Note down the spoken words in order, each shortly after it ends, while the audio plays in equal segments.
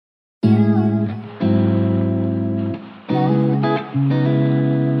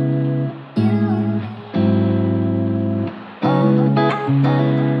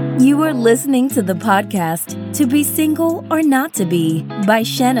listening to the podcast To Be Single or Not to Be by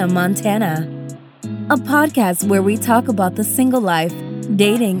Shanna Montana, a podcast where we talk about the single life,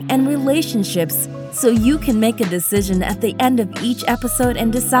 dating, and relationships so you can make a decision at the end of each episode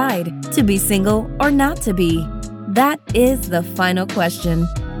and decide to be single or not to be. That is the final question.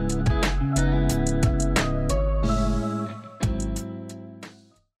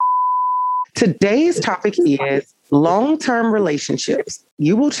 Today's topic is long-term relationships.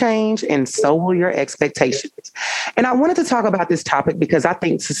 You will change and so will your expectations. And I wanted to talk about this topic because I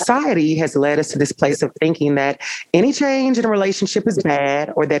think society has led us to this place of thinking that any change in a relationship is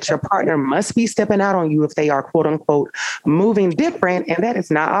bad or that your partner must be stepping out on you if they are, quote unquote, moving different. And that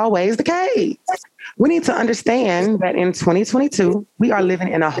is not always the case. We need to understand that in 2022, we are living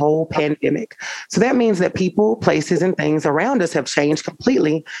in a whole pandemic. So that means that people, places, and things around us have changed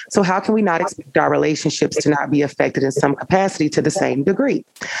completely. So how can we not expect our relationships to not be affected in some capacity to the same degree?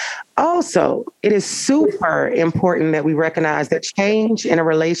 Also, it is super important that we recognize that change in a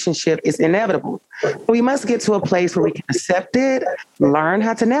relationship is inevitable. We must get to a place where we can accept it, learn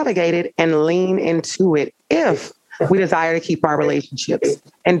how to navigate it, and lean into it if we desire to keep our relationships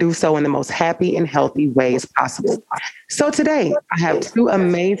and do so in the most happy and healthy ways possible. So today, I have two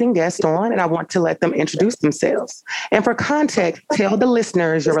amazing guests on, and I want to let them introduce themselves. And for context, tell the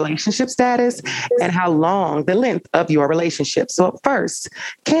listeners your relationship status and how long, the length of your relationship. So first,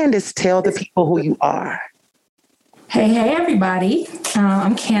 Kandice, tell the people who you are. Hey, everybody.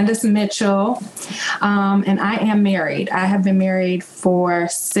 I'm Kandice Mitchell, and I am married. I have been married for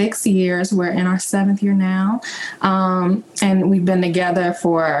 6 years. We're in our 7th year now, and we've been together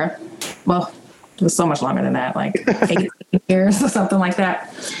for, well, it was so much longer than that, like 18 years or something like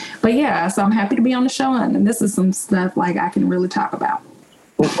that. But yeah, so I'm happy to be on the show, and this is some stuff like I can really talk about.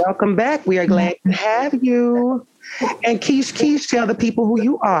 Well, welcome back. We are glad to have you. And Keish, tell the people who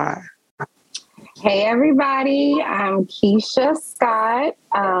you are. Hey, everybody. I'm Keshia Scott,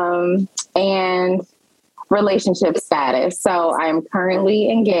 and relationship status. So I'm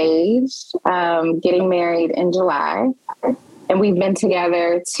currently engaged, getting married in July, and we've been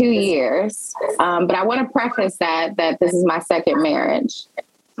together 2 years. But I want to preface that this is my second marriage.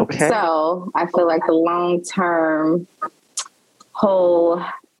 Okay. So I feel like the long-term whole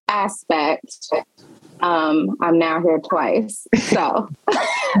aspect, I'm now here twice. So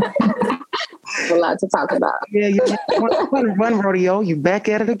a lot to talk about. Yeah, you one rodeo, you back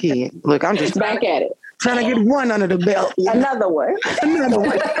at it again. Look, I'm just back at it. Trying to get one under the belt. Another one.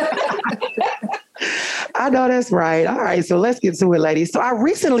 I know that's right. All right, so let's get to it, ladies. So I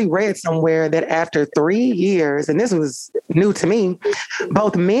recently read somewhere that after 3 years, and this was new to me,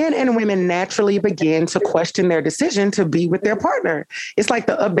 both men and women naturally begin to question their decision to be with their partner. It's like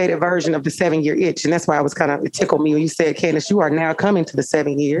the updated version of the 7-year itch. And that's why it tickled me when you said, Kandice, you are now coming to the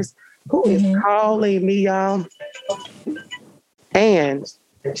 7 years. Who is calling me, y'all? And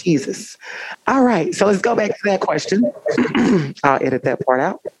Jesus. All right, so let's go back to that question. I'll edit that part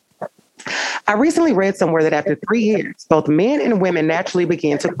out. I recently read somewhere that after 3 years, both men and women naturally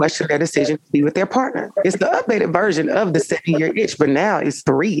begin to question their decision to be with their partner. It's the updated version of the 7-year itch, but now it's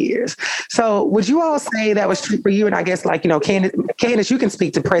 3 years. So would you all say that was true for you? And I guess Kandice, you can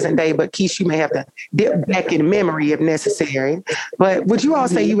speak to present day, but Keish, you may have to dip back in memory if necessary. But would you all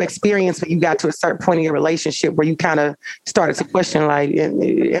say you experienced when you got to a certain point in your relationship where you kind of started to question, like,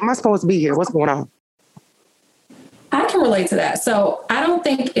 am I supposed to be here? What's going on? I can relate to that. So I don't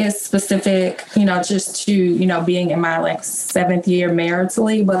think it's specific, just to, being in my 7th year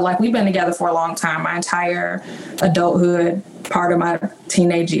maritally, but we've been together for a long time, my entire adulthood, part of my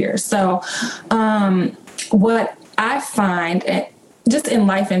teenage years. So what I find just in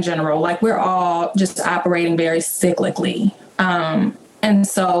life in general, we're all just operating very cyclically. And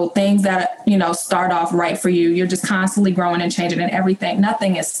so things that, start off right for you, you're just constantly growing and changing and everything.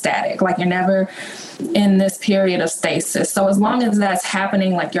 Nothing is static. You're never in this period of stasis. So as long as that's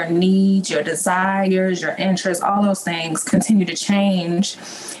happening, your needs, your desires, your interests, all those things continue to change.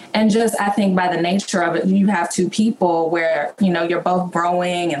 And just, I think by the nature of it, you have two people where, you're both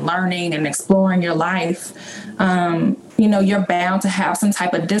growing and learning and exploring your life. You're bound to have some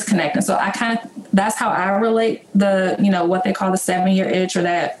type of disconnect. And so that's how I relate what they call the 7-year itch or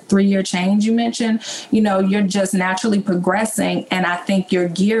that 3-year change you mentioned. You're just naturally progressing. And I think your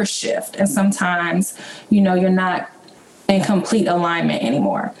gear shift. And sometimes, you're not in complete alignment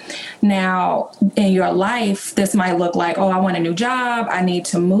anymore. Now, in your life, this might look like, I want a new job. I need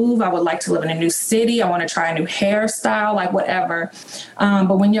to move. I would like to live in a new city. I want to try a new hairstyle, whatever.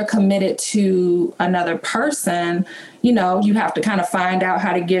 But when you're committed to another person, you have to kind of find out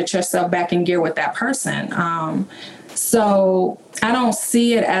how to get yourself back in gear with that person. So I don't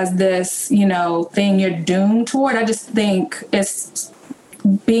see it as this, thing you're doomed toward. I just think it's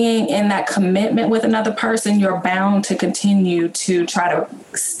being in that commitment with another person, you're bound to continue to try to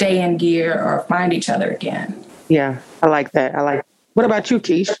stay in gear or find each other again. Yeah, I like that. What about you,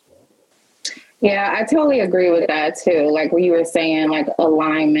 Keish? Yeah, I totally agree with that too. Like what you were saying, like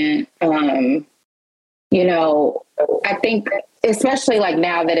alignment. I think especially like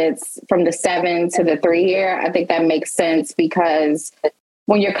now that it's from the 7 to the 3 year, I think that makes sense because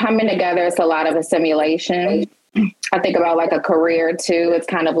when you're coming together, it's a lot of a simulation. I think about like a career too. It's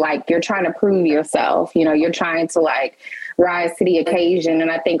kind of like you're trying to prove yourself, you're trying to like rise to the occasion.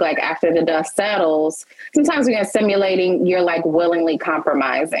 And I think like after the dust settles, sometimes when you're simulating, you're like willingly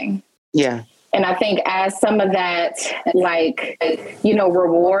compromising. Yeah. And I think as some of that,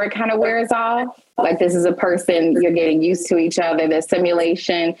 reward kind of wears off, like this is a person, you're getting used to each other, the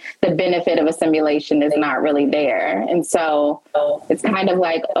simulation, the benefit of a simulation is not really there. And so it's kind of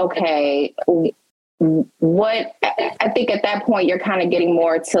like, okay, what I think at that point, you're kind of getting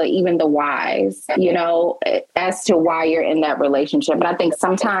more to even the whys, as to why you're in that relationship. And I think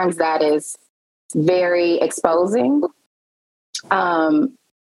sometimes that is very exposing.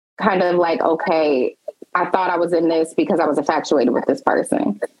 Kind of like, okay, I thought I was in this because I was infatuated with this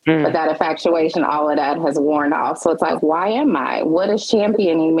person. But that infatuation, all of that has worn off. So it's like, why am I? What is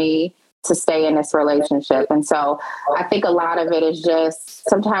championing me to stay in this relationship? And so I think a lot of it is just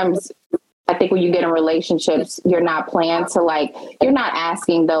sometimes I think when you get in relationships, you're not planned to you're not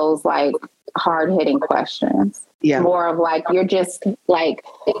asking those like hard hitting questions. Yeah. More of like, you're just like,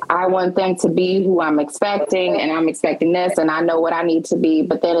 I want them to be who I'm expecting and I'm expecting this and I know what I need to be.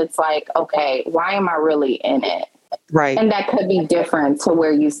 But then it's like, okay, why am I really in it? Right. And that could be different to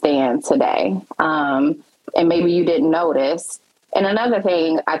where you stand today. And maybe you didn't notice. And another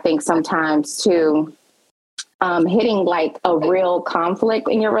thing I think sometimes too, hitting like a real conflict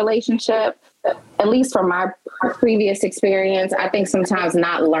in your relationship, at least from my previous experience, I think sometimes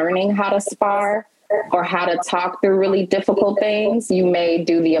not learning how to spar or how to talk through really difficult things, you may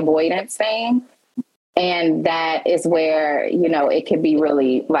do the avoidance thing. And that is where, it could be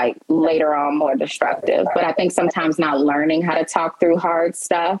really like later on more destructive. But I think sometimes not learning how to talk through hard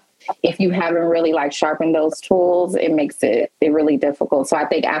stuff, if you haven't really like sharpened those tools, it makes it really difficult. So I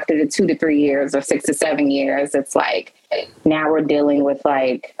think after the 2 to 3 years or 6 to 7 years, it's like, now we're dealing with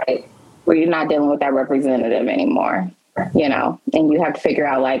we're not dealing with that representative anymore. And you have to figure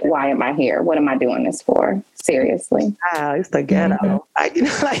out like, why am I here? What am I doing this for? Seriously. Wow, it's the ghetto. Mm-hmm.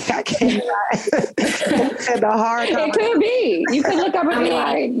 I can't. The hard. It could be. You could look up and be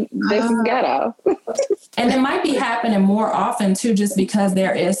like, this is ghetto. And it might be happening more often too, just because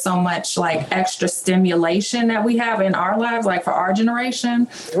there is so much like extra stimulation that we have in our lives, like for our generation.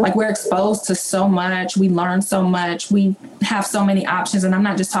 Like we're exposed to so much, we learn so much, we have so many options. And I'm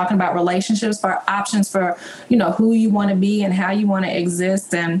not just talking about relationships, but options for, who you want to be and how you want to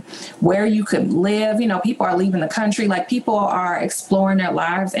exist and where you could live. People are leaving the country, like people are exploring their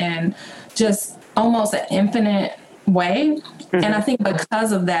lives in just almost an infinite way. Mm-hmm. And I think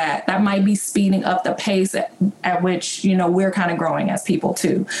because of that, that might be speeding up the pace at which, we're kind of growing as people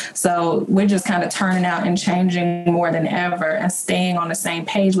too. So we're just kind of turning out and changing more than ever and staying on the same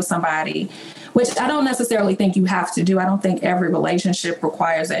page with somebody, which I don't necessarily think you have to do. I don't think every relationship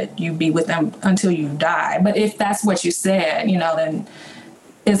requires that you be with them until you die. But if that's what you said, then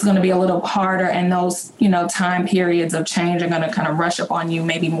it's going to be a little harder. And those, time periods of change are going to kind of rush up on you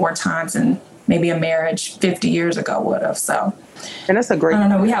maybe more times than maybe a marriage 50 years ago would have. So, and that's a great, I don't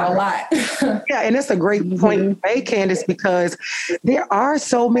know, we have a lot. Yeah. And that's a great point to make, Kandice, because there are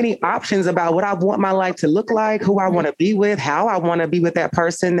so many options about what I want my life to look like, who I want to be with, how I want to be with that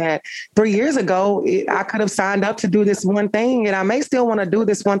person that 3 years ago, I could have signed up to do this one thing and I may still want to do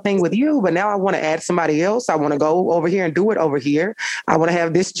this one thing with you, but now I want to add somebody else. I want to go over here and do it over here. I want to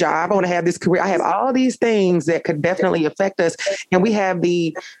have this job. I want to have this career. I have all these things that could definitely affect us. And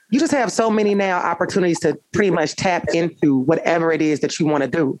you just have so many now opportunities to pretty much tap into whatever it is that you want to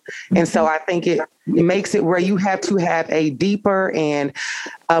do. And so I think it makes it where you have to have a deeper and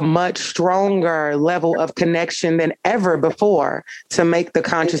a much stronger level of connection than ever before to make the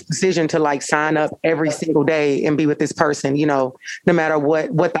conscious decision to sign up every single day and be with this person, no matter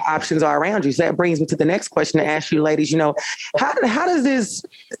what the options are around you. So that brings me to the next question to ask you ladies, how does this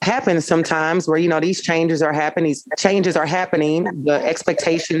happen sometimes where, these changes are happening, the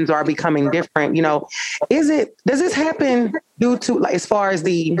expectations are becoming different, does this happen due to, as far as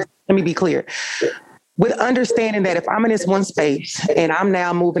let me be clear. with understanding that if I'm in this one space and I'm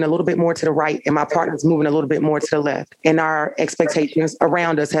now moving a little bit more to the right and my partner's moving a little bit more to the left and our expectations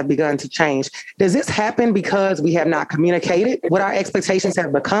around us have begun to change, does this happen because we have not communicated what our expectations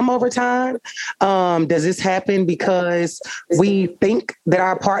have become over time? Does this happen because we think that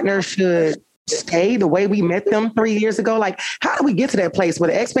our partner should stay the way we met them 3 years ago? Like, how do we get to that place where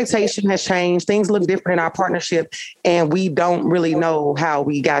the expectation has changed, things look different in our partnership, and we don't really know how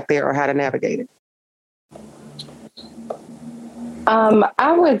we got there or how to navigate it?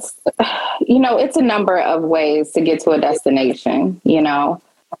 I would, it's a number of ways to get to a destination,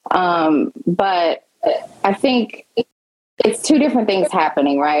 but I think it's two different things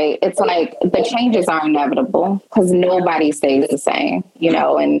happening, right? It's like the changes are inevitable because nobody stays the same,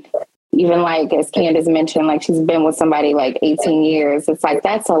 and even like, as Kandice mentioned, like she's been with somebody like 18 years. It's like,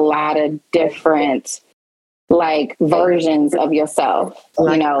 that's a lot of different like versions of yourself,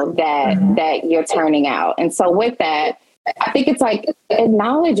 that you're turning out. And so with that, I think it's like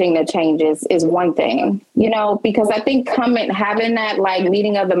acknowledging the changes is one thing, because I think having that like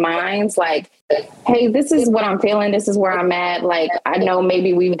meeting of the minds, like, hey, this is what I'm feeling. This is where I'm at. Like, I know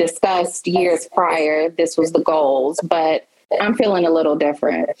maybe we've discussed years prior, this was the goals, but I'm feeling a little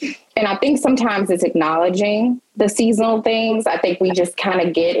different. And I think sometimes it's acknowledging the seasonal things. I think we just kind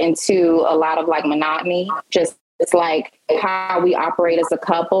of get into a lot of like monotony, just it's like how we operate as a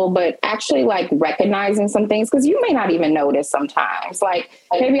couple, but actually like recognizing some things, because you may not even notice sometimes. Like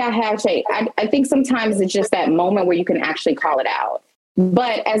maybe I have changed. I think sometimes it's just that moment where you can actually call it out.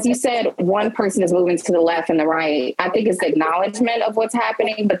 But as you said, one person is moving to the left and the right. I think it's the acknowledgement of what's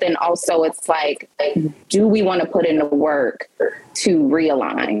happening, but then also it's like, do we want to put in the work to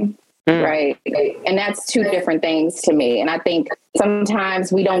realign? Right. And that's two different things to me. And I think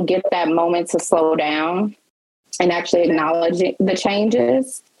sometimes we don't get that moment to slow down and actually acknowledge the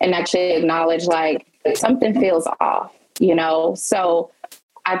changes and actually acknowledge like something feels off, So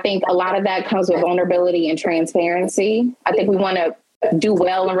I think a lot of that comes with vulnerability and transparency. I think we want to do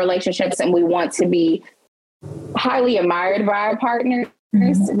well in relationships and we want to be highly admired by our partners.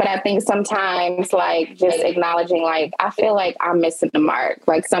 But I think sometimes like just acknowledging like, I feel like I'm missing the mark,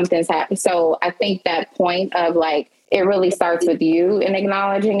 like something's happened. So I think that point of like, it really starts with you in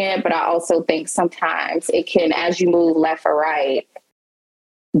acknowledging it. But I also think sometimes it can, as you move left or right,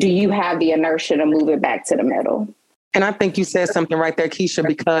 do you have the inertia to move it back to the middle? And I think you said something right there, Keshia,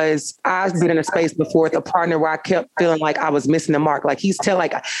 because I've been in a space before with a partner where I kept feeling like I was missing the mark. Like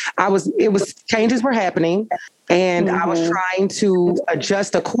changes were happening and I was trying to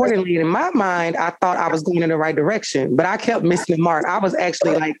adjust accordingly. And in my mind, I thought I was going in the right direction, but I kept missing the mark. I was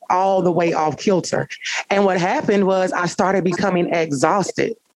actually like all the way off kilter. And what happened was I started becoming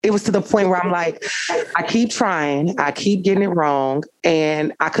exhausted. It was to the point where I'm like, I keep trying, I keep getting it wrong.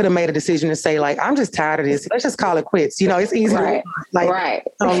 And I could have made a decision to say, like, I'm just tired of this. Let's just call it quits. It's easy. Right.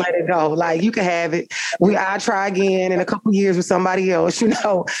 Don't let it go. Like, you can have it. I'll try again in a couple of years with somebody else,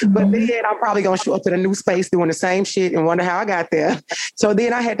 But then I'm probably going to show up in a new space doing the same shit and wonder how I got there. So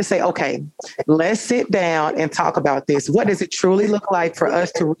then I had to say, okay, let's sit down and talk about this. What does it truly look like for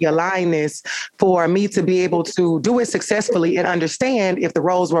us to realign this, for me to be able to do it successfully and understand if the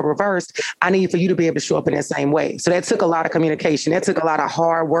roles were reversed, I need for you to be able to show up in that same way. So that took a lot of communication. That took a lot of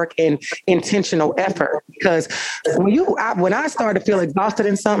hard work and intentional effort, because when I started to feel exhausted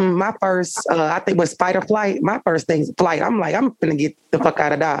in something, my first, I think was fight or flight. My first thing is flight. I'm like, I'm going to get the fuck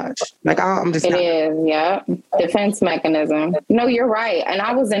out of Dodge. Like, I'm just. It is, yeah. Defense mechanism. No, you're right. And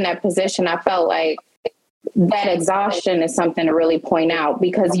I was in that position. I felt like that exhaustion is something to really point out,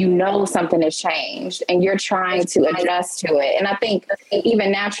 because something has changed and you're trying to adjust to it. And I think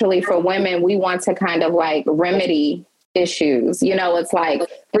even naturally for women, we want to kind of like remedy issues. It's like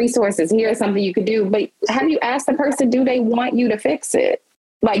resources, here's something you could do. But have you asked the person, do they want you to fix it?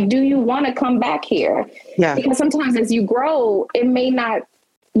 Like, do you want to come back here? Yeah. Because sometimes as you grow, you may not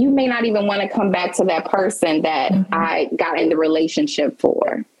even want to come back to that person that I got in the relationship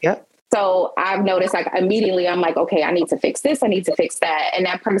for. Yep. So I've noticed like immediately I'm like, okay, I need to fix this. I need to fix that. And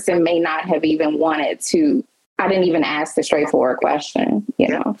that person may not have even wanted to. I didn't even ask the straightforward question,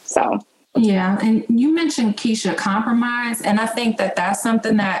 so. Yeah. And you mentioned, Keshia, compromise. And I think that that's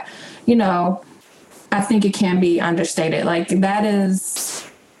something that, I think it can be understated. Like that is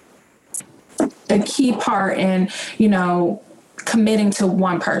a key part in, committing to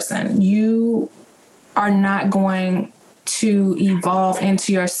one person. You are not going to evolve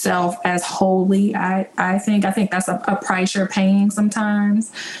into yourself as wholly. I think that's a price you're paying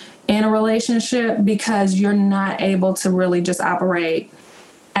sometimes in a relationship, because you're not able to really just operate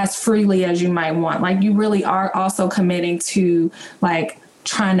as freely as you might want. Like you really are also committing to like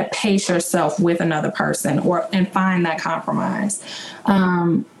trying to pace yourself with another person and find that compromise.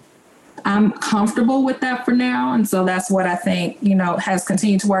 I'm comfortable with that for now. And so that's what I think, has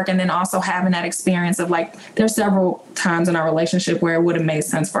continued to work. And then also having that experience of like, there's several times in our relationship where it would have made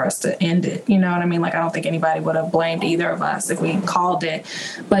sense for us to end it. You know what I mean? Like, I don't think anybody would have blamed either of us if we called it,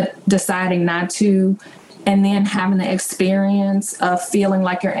 but deciding not to, and then having the experience of feeling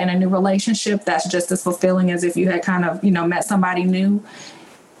like you're in a new relationship that's just as fulfilling as if you had kind of, met somebody new.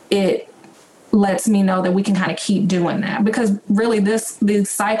 It lets me know that we can kind of keep doing that, because really these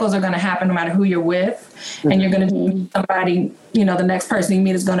cycles are going to happen no matter who you're with. And you're going to meet somebody, the next person you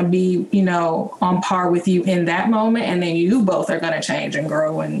meet is going to be, on par with you in that moment. And then you both are going to change and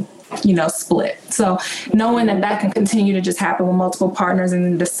grow and, split. So knowing that can continue to just happen with multiple partners, and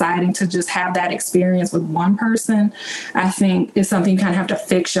then deciding to just have that experience with one person, I think is something you kind of have to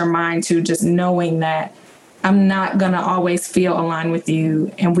fix your mind to, just knowing that I'm not going to always feel aligned with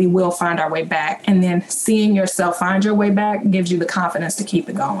you, and we will find our way back. And then seeing yourself find your way back gives you the confidence to keep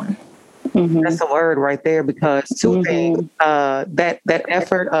it going. Mm-hmm. That's a word right there, because two things, that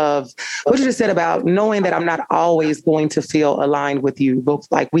effort of what you just said about knowing that I'm not always going to feel aligned with you, but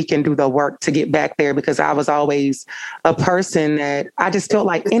like we can do the work to get back there, because I was always a person that I just felt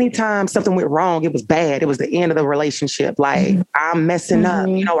like anytime something went wrong, it was bad. It was the end of the relationship. Like I'm messing up,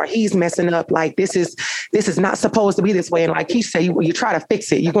 or he's messing up. Like this is not supposed to be this way. And like he said, you try to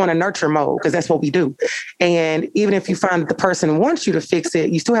fix it. You go into nurture mode, because that's what we do. And even if you find that the person wants you to fix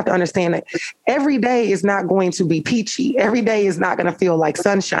it, you still have to understand that every day is not going to be peachy. Every day is not going to feel like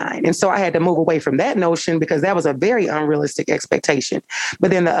sunshine. And so I had to move away from that notion, because that was a very unrealistic expectation.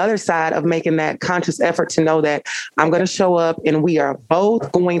 But then the other side of making that conscious effort to know that I'm going to show up and we are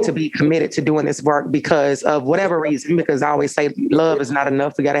both going to be committed to doing this work because of whatever reason, because I always say love is not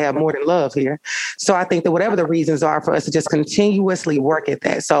enough. We got to have more than love here. So I think that whatever the reasons are for us to just continuously work at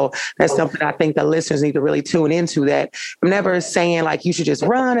that. So that's something I think the listeners need to really tune into, that I'm never saying like you should just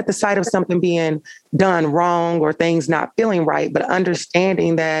run at the sight of something being done wrong or things not feeling right, but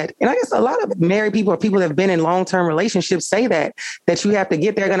understanding that, and I guess a lot of married people or people that have been in long-term relationships say that you have to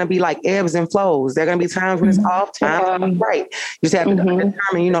get, they're going to be like ebbs and flows. There are going to be times when it's off, times right. You just have to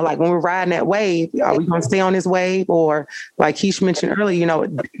determine, like when we're riding that wave, are we going to stay on this wave? Or like Keish mentioned earlier,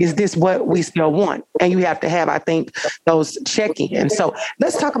 is this what we still want? And you have to have, I think, those check-ins. So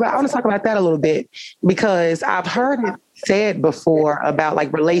I want to talk about that a little bit, because I've heard it said before about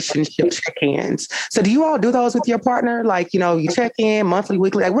like relationship check-ins. So do you all do those with your partner? Like, you check in monthly,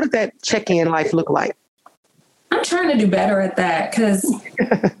 weekly, like what does that check-in life look like? I'm trying to do better at that, because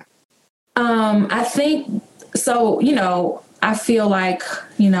I think, so, I feel like,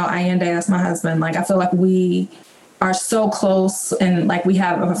 Ayende, that's my husband, like I feel like we are so close and like we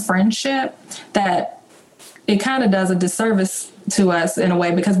have a friendship that it kind of does a disservice to us in a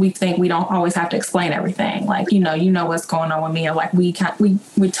way, because we think we don't always have to explain everything. Like, you know what's going on with me. Or like we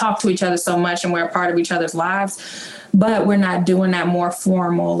talk to each other so much and we're a part of each other's lives, but we're not doing that more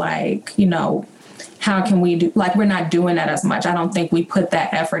formal, like, how can we do, like, we're not doing that as much. I don't think we put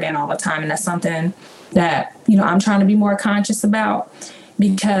that effort in all the time. And that's something that, I'm trying to be more conscious about,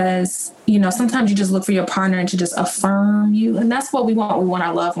 because, sometimes you just look for your partner and to just affirm you. And that's what we want. We want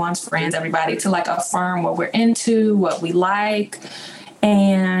our loved ones, friends, everybody to like affirm what we're into, what we like.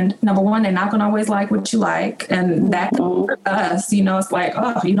 And number one, they're not going to always like what you like. And that for us, it's like,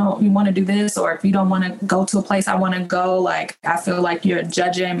 oh, you want to do this, or if you don't want to go to a place I want to go, like, I feel like you're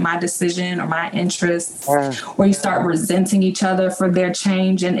judging my decision or my interests, or you start resenting each other for their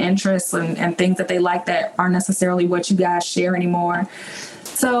change in interests and things that they like that aren't necessarily what you guys share anymore.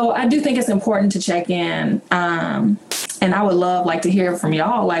 So I do think it's important to check in. And I would love to hear from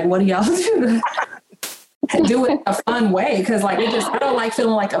y'all. Like, what do y'all do to do it in a fun way? Because I don't like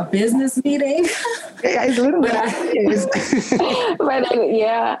feeling like a business meeting. Yeah, it's literally. But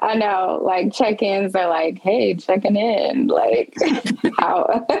yeah, I know. Like check-ins are like, hey, checking in. Like,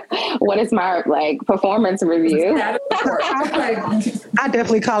 what is my performance review? I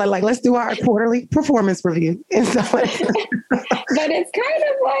definitely call it let's do our quarterly performance review. And so, but it's kind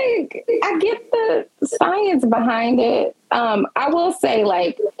of like, I get the science behind it. I will say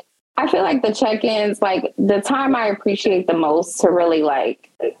I feel like the check-ins, the time I appreciate the most to really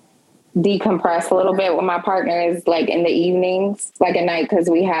decompress a little bit with my partner is in the evenings, at night, because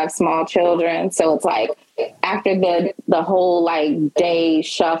we have small children. So it's after the whole day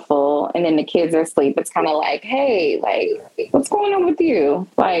shuffle and then the kids are asleep, it's kind of hey, what's going on with you?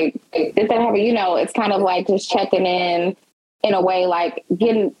 Did that happen? It's kind of just checking in a way,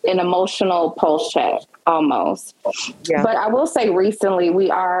 getting an emotional pulse check almost. Yeah. But I will say recently we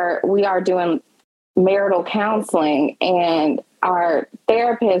are doing marital counseling, and our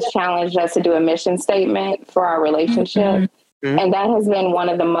therapist challenged us to do a mission statement for our relationship. Mm-hmm. And that has been one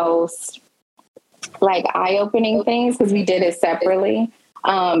of the most like eye-opening things because we did it separately.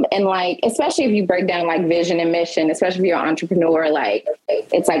 And like, especially if you break down like vision and mission, especially if you're an entrepreneur, like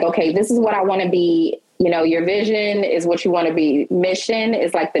it's like, okay, this is what I want to be. You know, your vision is what you want to be. Mission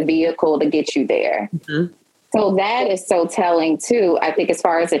is like the vehicle to get you there. Mm-hmm. So that is so telling too. I think as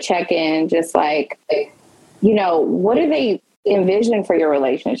far as a check-in, just like, you know, what do they envision for your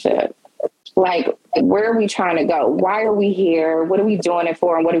relationship? Like, where are we trying to go? Why are we here? What are we doing it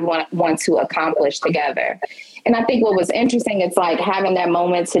for? And what do we want to accomplish together? And I think what was interesting, it's like having that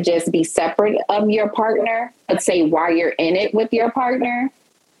moment to just be separate of your partner, but say why you're in it with your partner,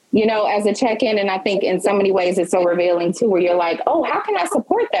 you know, as a check-in. And I think in so many ways it's so revealing too, where you're like, oh, how can I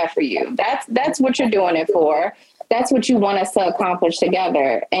support that for you? That's what you're doing it for. That's what you want us to accomplish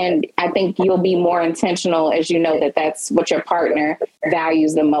together. And I think you'll be more intentional as you know that that's what your partner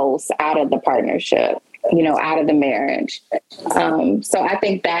values the most out of the partnership, you know, out of the marriage. So I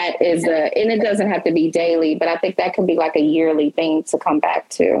think that is and it doesn't have to be daily, but I think that can be like a yearly thing to come back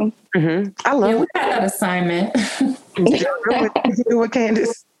to. Mm-hmm. I love we had that assignment. Did you do it,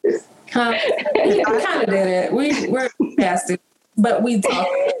 Candice? We kind of did it. We're past it, but we talked.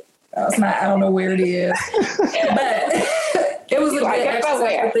 It's not, I don't know where it is, but it was a good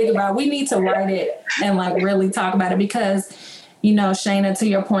exercise to think about. We need to write it and like really talk about it because, you know, Shayna, to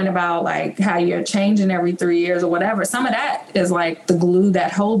your point about like how you're changing every 3 years or whatever, some of that is like the glue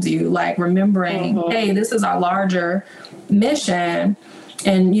that holds you, like remembering, hey, this is our larger mission.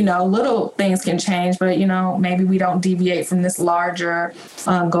 And, you know, little things can change, but, you know, maybe we don't deviate from this larger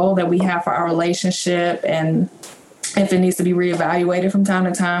goal that we have for our relationship. And if it needs to be reevaluated from time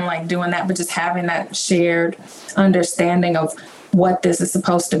to time, like doing that, but just having that shared understanding of what this is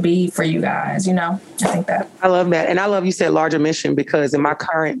supposed to be for you guys, you know, I think that. I love that. And I love you said larger mission because in my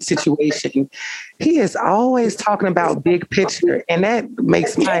current situation, he is always talking about big picture and that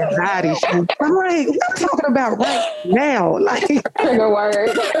makes my anxiety shoot. I'm like, what I'm talking about right now? Like, trigger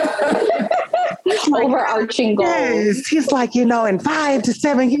word. Like, overarching goals. Yes. He's like, you know, in 5 to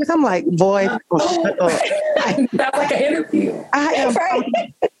 7 years, I'm like, boy, shut up. That's like an interview. I am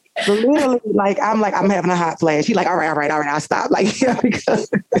right. Literally, like, I'm having a hot flash. He's like, all right, I'll stop. Like, yeah, because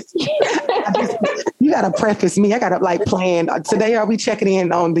you got to preface me. I got to like plan. Today, are we checking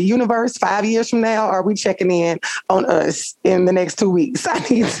in on the universe 5 years from now? Or are we checking in on us in the next 2 weeks? I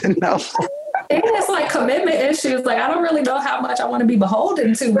need to know. And it's like commitment issues. Like, I don't really know how much I want to be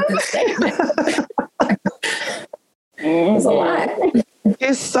beholden to with this statement. It's a lot.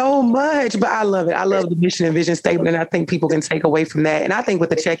 It's so much, but I love it. I love the mission and vision statement, and I think people can take away from that. And I think with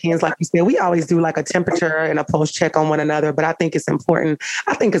the check-ins, like you said, we always do like a temperature and a pulse check on one another, but I think it's important.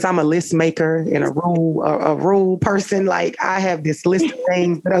 I think because I'm a list maker and a rule person, like I have this list of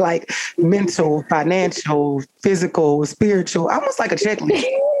things that are like mental, financial, physical, spiritual, almost like a checklist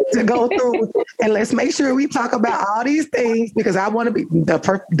to go through. And let's make sure we talk about all these things because I want to be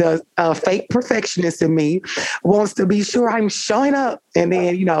the fake perfectionist in me wants to be sure I'm showing up. And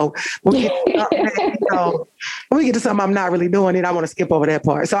then, you know, when we get to something I'm not really doing it, I want to skip over that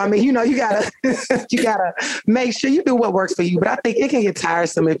part. So, I mean, you know, you gotta make sure you do what works for you. But I think it can get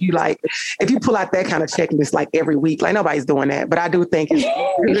tiresome if you pull out that kind of checklist like every week. Like nobody's doing that. But I do think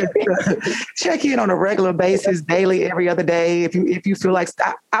it's check in on a regular basis, daily, every other day. If you feel like,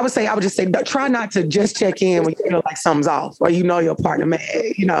 I would just say, try not to just check in when you feel like something's off or you know your partner, man.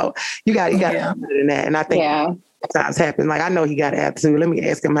 You know, you got to do better than that. And I think sometimes happen. Like I know he got attitude. Let me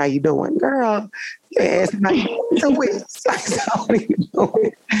ask him how you doing, girl. You ask him how you doing.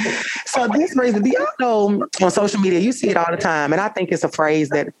 So this reason, do y'all know on social media you see it all the time, and I think it's a phrase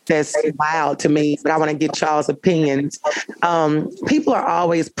that's wild to me. But I want to get y'all's opinions. People are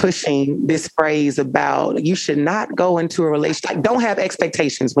always pushing this phrase about you should not go into a relationship. Like, don't have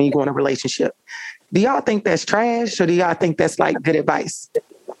expectations when you go in a relationship. Do y'all think that's trash, or do y'all think that's like good advice?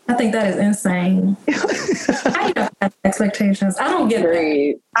 I think that is insane. I have expectations. I don't get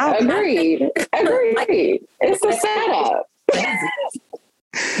it. Agreed. It's a setup.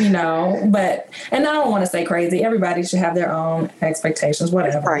 You know, and I don't want to say crazy. Everybody should have their own expectations,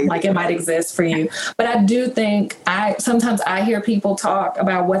 whatever. Right. Like it might exist for you. But I do think sometimes I hear people talk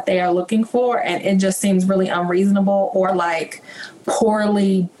about what they are looking for and it just seems really unreasonable or like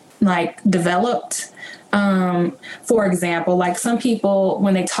poorly like developed. For example, like some people,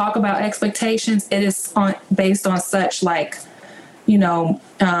 when they talk about expectations, it is based on such like, you know,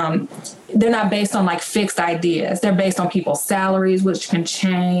 they're not based on like fixed ideas. They're based on people's salaries, which can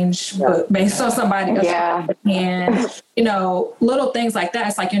change, but based on somebody else. And, you know, little things like that.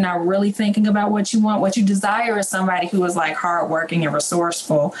 It's like you're not really thinking about what you want. What you desire is somebody who is like hardworking and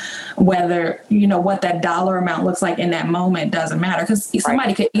resourceful. Whether, you know, what that dollar amount looks like in that moment doesn't matter, because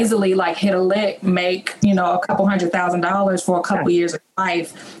somebody could easily like hit a lick, make, you know, a couple $100,000 for a couple years of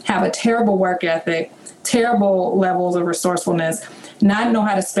life, have a terrible work ethic, terrible levels of resourcefulness, not know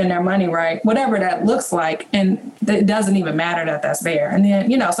how to spend their money right, whatever that looks like. And it doesn't even matter that that's there. And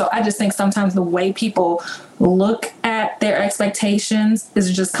then, you know, so I just think sometimes the way people look at their expectations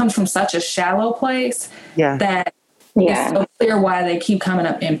is just comes from such a shallow place that it's so clear why they keep coming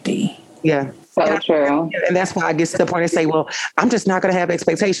up empty. Yeah. So true. And that's why I get to the point and say, well, I'm just not going to have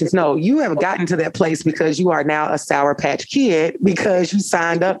expectations. No, you have gotten to that place because you are now a Sour Patch Kid, because you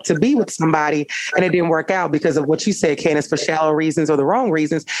signed up to be with somebody and it didn't work out because of what you said, Candice, for shallow reasons or the wrong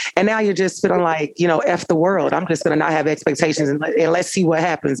reasons. And now you're just feeling like, you know, F the world. I'm just going to not have expectations and let's see what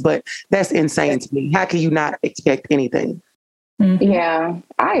happens. But that's insane to me. How can you not expect anything? Yeah,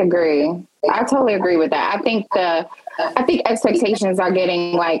 I agree. I totally agree with that. I think expectations are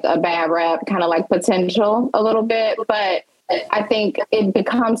getting like a bad rep, kind of like potential a little bit, but I think it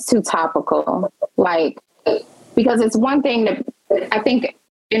becomes too topical. Like, because it's one thing that I think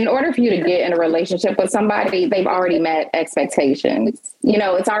in order for you to get in a relationship with somebody, they've already met expectations. You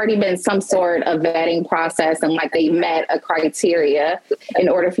know, it's already been some sort of vetting process, and like they met a criteria in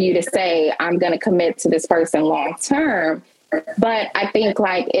order for you to say, I'm going to commit to this person long term. But I think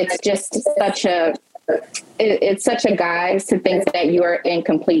like it's just such a guise to think that you're in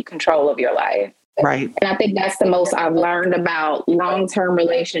complete control of your life. Right. And I think that's the most I've learned about long-term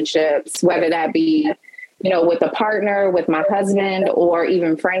relationships, whether that be, you know, with a partner, with my husband, or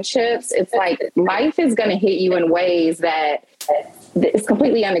even friendships. It's like life is going to hit you in ways that is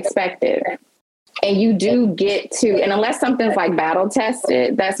completely unexpected. And you do get to, and unless something's like battle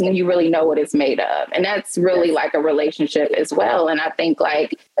tested, that's when you really know what it's made of. And that's really like a relationship as well. And I think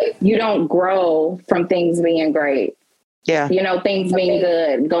like you don't grow from things being great. Yeah. You know, things being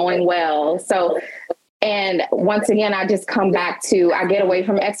good, going well. So, and once again, I just come back to, I get away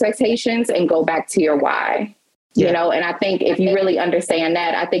from expectations and go back to your why. You know, and I think if you really understand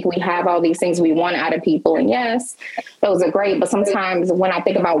that, I think we have all these things we want out of people. And yes, those are great. But sometimes when I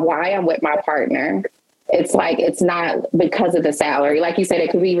think about why I'm with my partner, it's like, it's not because of the salary. Like you said, it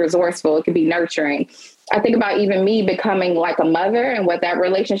could be resourceful. It could be nurturing. I think about even me becoming like a mother and what that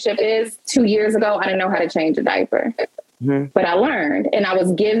relationship is. 2 years ago, I didn't know how to change a diaper. But I learned, and I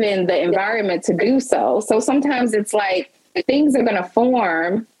was given the environment to do so. So sometimes it's like, things are going to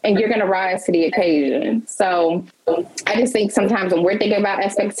form and you're going to rise to the occasion. So I just think sometimes when we're thinking about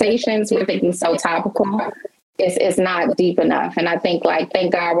expectations, we're thinking so topical. It's not deep enough. And I think like,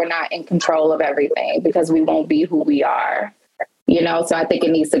 thank God we're not in control of everything, because we won't be who we are, you know? So I think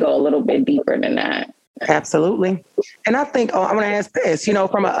it needs to go a little bit deeper than that. Absolutely. And I think, I'm going to ask this, you know,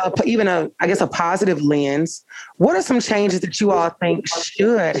 from I guess a positive lens, what are some changes that you all think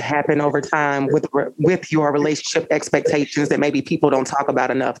should happen over time with your relationship expectations that maybe people don't talk about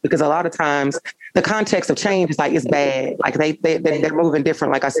enough? Because a lot of times the context of change is like, it's bad. Like they're moving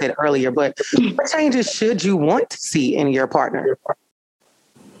different, like I said earlier, but what changes should you want to see in your partner?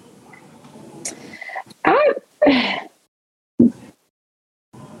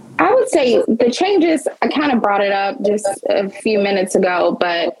 I would say the changes, I kind of brought it up just a few minutes ago,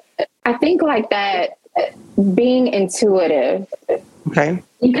 but I think like that being intuitive. Okay.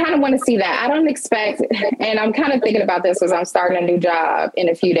 You kind of want to see that. I don't expect, and I'm kind of thinking about this because I'm starting a new job in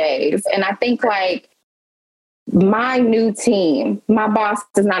a few days. And I think like my new team, my boss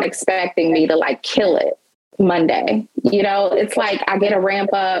is not expecting me to like kill it Monday. You know, it's like I get a ramp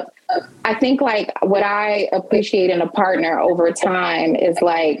up. I think like what I appreciate in a partner over time is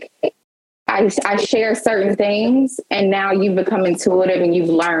like I share certain things, and now you've become intuitive and you've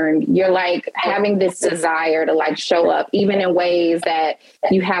learned. You're like having this desire to like show up even in ways that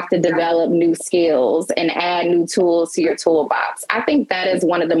you have to develop new skills and add new tools to your toolbox. I think that is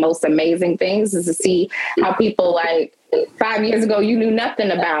one of the most amazing things, is to see how people like 5 years ago, you knew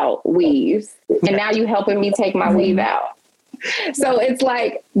nothing about weaves, and now you helping me take my weave out. So it's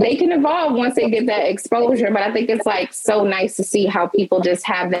like they can evolve once they get that exposure. But I think it's like so nice to see how people just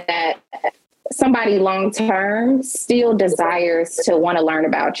have that. Somebody long term still desires to want to learn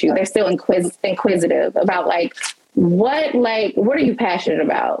about you. They're still inquisitive about like what are you passionate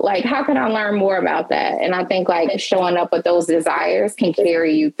about? Like, how can I learn more about that? And I think like showing up with those desires can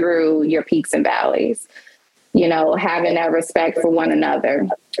carry you through your peaks and valleys, you know, having that respect for one another.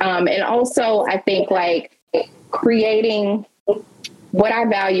 And also I think like creating what I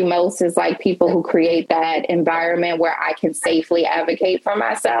value most is like people who create that environment where I can safely advocate for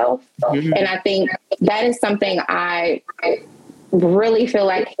myself. Mm-hmm. And I think that is something I really feel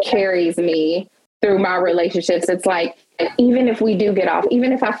like carries me through my relationships. It's like, even if we do get off,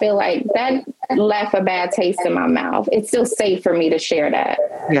 even if I feel like that left a bad taste in my mouth, it's still safe for me to share that.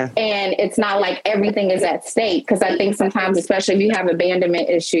 Yeah. And it's not like everything is at stake. Because I think sometimes, especially if you have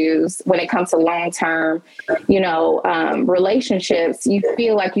abandonment issues, when it comes to long-term, relationships, you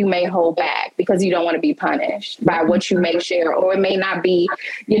feel like you may hold back because you don't want to be punished by what you may share. Or it may not be,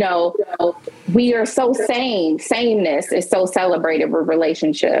 we are so same. Sameness is so celebrated with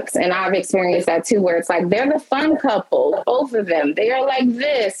relationships. And I've experienced that too, where it's like, they're the fun couple. Both of them, they are like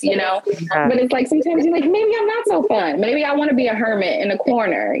this, but it's like sometimes you're like, maybe I'm not so fun. Maybe I want to be a hermit in a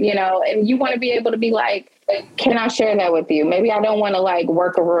corner, and you want to be able to be like, can I share that with you? Maybe I don't want to like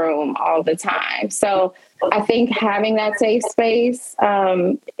work a room all the time. So I think having that safe space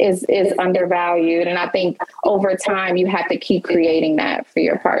is undervalued. And I think over time you have to keep creating that for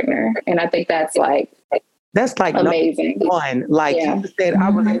your partner. And I think that's like amazing. One, like you said,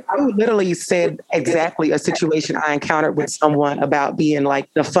 you literally said exactly a situation I encountered with someone about being like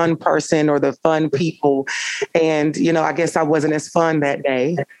the fun person or the fun people. And, I guess I wasn't as fun that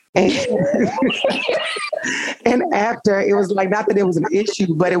day. And after, it was like, not that it was an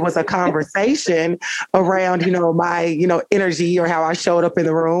issue, but it was a conversation around, my, energy or how I showed up in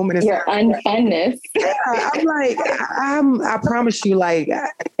the room. And it's your unfunness. I'm like, I promise you, like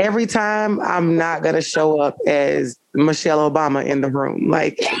every time I'm not going to show up as Michelle Obama in the room.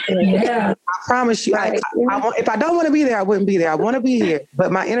 Like, I promise you, if I don't want to be there, I wouldn't be there. I want to be here,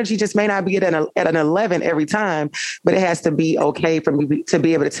 but my energy just may not be at an 11 every time, but it has to be okay for me to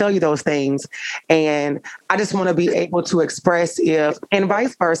be able to tell you those things. And I just want to be able to express and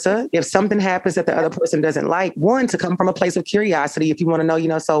vice versa, if something happens that the other person doesn't like, one, to come from a place of curiosity. If you want to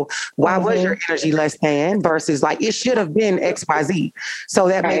know, so why was your energy less than versus like, it should have been XYZ. So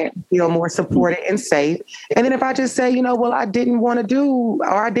that makes me feel more supported and safe. And then if I just say, well, I didn't want to do,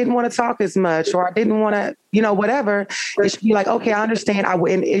 or I didn't want to talk as much, or I didn't want to, whatever, it should be like, okay, I understand.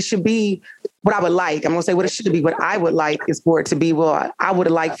 And it should be what I would like. I'm going to say what it should be. What I would like is for it to be, well, I would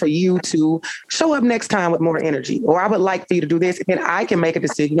like for you to show up next time with more energy, or I would like for you to do this. And I can make a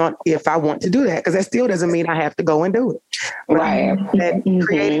decision on if I want to do that, because that still doesn't mean I have to go and do it. Right.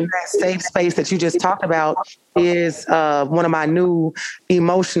 Creating that safe space that you just talked about is one of my new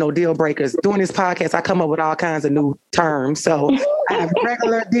emotional deal breakers. Doing this podcast, I come up with all kinds of new terms. So I have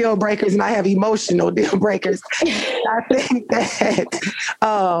regular deal breakers and I have emotional deal breakers. I think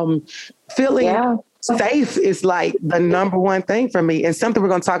that feeling safe is like the number one thing for me. And something we're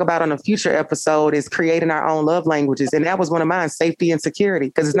going to talk about on a future episode is creating our own love languages. And that was one of mine, safety and security,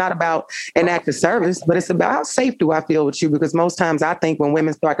 because it's not about an act of service, but it's about how safe do I feel with you? Because most times I think when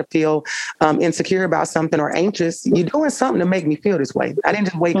women start to feel insecure about something or anxious, you're doing something to make me feel this way. I didn't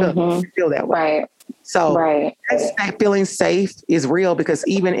just wake up and feel that way. Right. So that feeling safe is real, because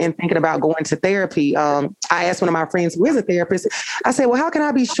even in thinking about going to therapy, I asked one of my friends who is a therapist, I said, well, how can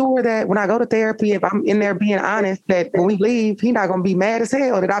I be sure that when I go to therapy, if I'm in there being honest, that when we leave, he's not going to be mad as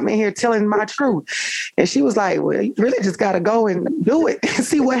hell that I'm in here telling my truth? And she was like, well, you really just got to go and do it and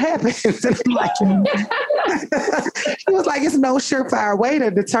see what happens. And I'm like, she was like, it's no surefire way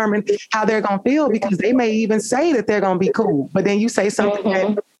to determine how they're going to feel, because they may even say that they're going to be cool, but then you say something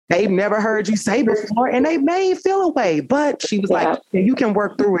that they've never heard you say before, and they may feel a way, but she was like, you can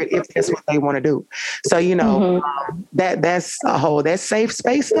work through it if that's what they want to do. So, that's a whole, that safe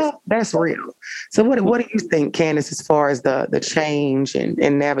space stuff, that's real. So what do you think, Kandice, as far as the change and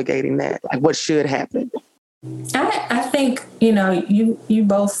navigating that, like what should happen? I think, you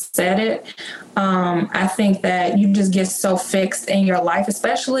both said it. I think that you just get so fixed in your life,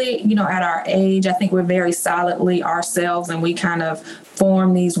 especially, at our age. I think we're very solidly ourselves, and we kind of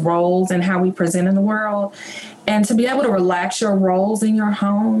form these roles and how we present in the world. And to be able to relax your roles in your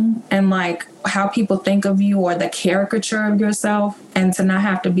home and like how people think of you or the caricature of yourself, and to not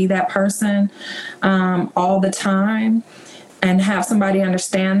have to be that person all the time. And have somebody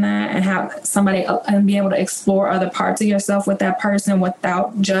understand that, and have somebody and be able to explore other parts of yourself with that person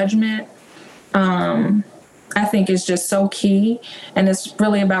without judgment. I think is just so key. And it's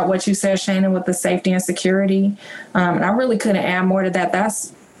really about what you said, Shannon, with the safety and security. And I really couldn't add more to that.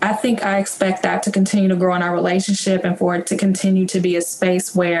 I think I expect that to continue to grow in our relationship, and for it to continue to be a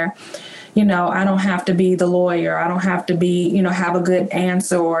space where, I don't have to be the lawyer. I don't have to be, have a good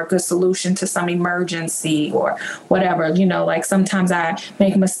answer or a good solution to some emergency or whatever. Like sometimes I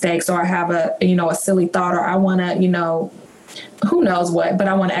make mistakes, or I have a silly thought, or I want to, who knows what, but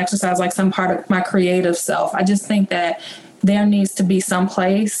I want to exercise like some part of my creative self. I just think that there needs to be some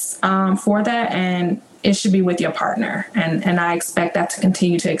place for that, and it should be with your partner. And I expect that to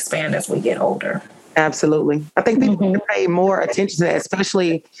continue to expand as we get older. Absolutely. I think people need to pay more attention to that,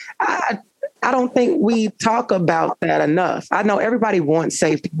 especially I don't think we talk about that enough. I know everybody wants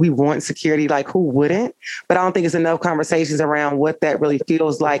safety. We want security. Like, who wouldn't? But I don't think it's enough conversations around what that really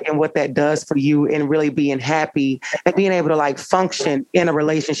feels like and what that does for you, and really being happy and being able to like function in a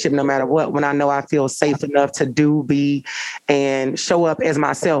relationship no matter what, when I know I feel safe enough to do, be, and show up as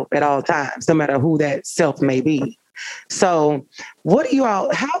myself at all times, no matter who that self may be. So what do you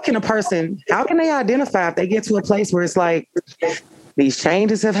all, how can they identify if they get to a place where it's like, these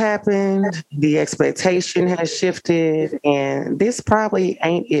changes have happened, the expectation has shifted, and this probably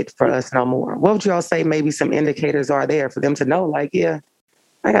ain't it for us no more? What would you all say maybe some indicators are there for them to know, like, yeah,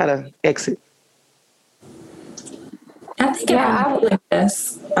 I gotta exit? I think I would like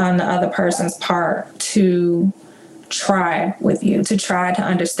this on the other person's part to try with you, to try to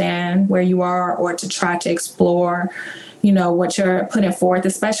understand where you are, or to try to explore, what you're putting forth.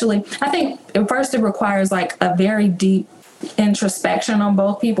 Especially, I think at first it requires like a very deep introspection on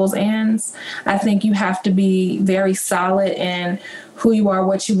both people's ends. I think you have to be very solid in who you are,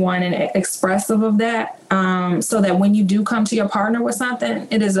 what you want, and expressive of that, so that when you do come to your partner with something,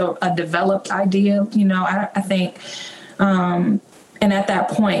 it is a developed idea. I think, and at that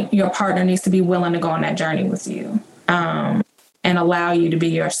point, your partner needs to be willing to go on that journey with you, and allow you to be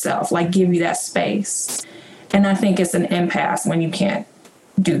yourself, like give you that space. And I think it's an impasse when you can't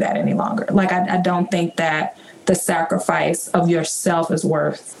do that any longer. Like, I don't think that the sacrifice of yourself is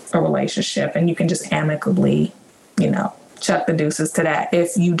worth a relationship, and you can just amicably, chuck the deuces to that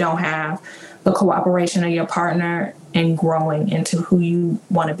if you don't have the cooperation of your partner in growing into who you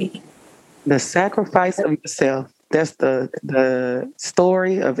want to be. The sacrifice of yourself. That's the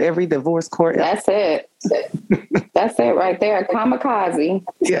story of every divorce court. That's it. That's it right there. Kamikaze.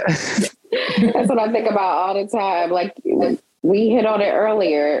 Yeah. That's what I think about all the time. Like, we hit on it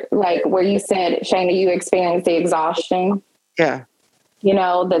earlier, like where you said, Shayna, you experienced the exhaustion. Yeah.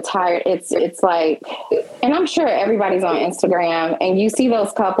 The tired, it's like, and I'm sure everybody's on Instagram and you see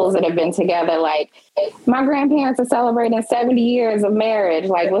those couples that have been together, like, my grandparents are celebrating 70 years of marriage.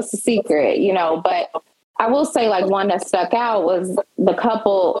 Like, what's the secret? But I will say, like, one that stuck out was the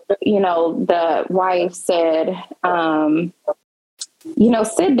couple, the wife said,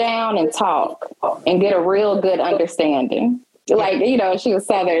 sit down and talk and get a real good understanding. Like, she was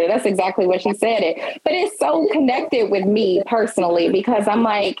Southern. That's exactly what she said it. But it's so connected with me personally, because I'm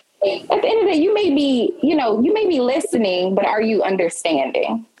like, at the end of the day, you may be listening, but are you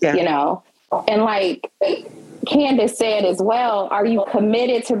understanding? Yeah. And like Kandice said as well, are you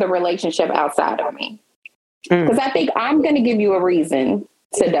committed to the relationship outside of me? Because I think I'm going to give you a reason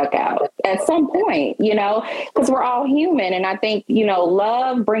to duck out at some point, because we're all human. And I think,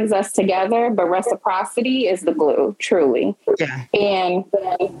 love brings us together, but reciprocity is the glue, truly. Yeah. And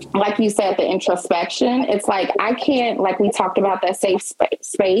like you said, the introspection, it's like, I can't, like we talked about that safe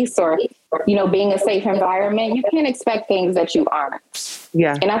space or, being a safe environment. You can't expect things that you aren't.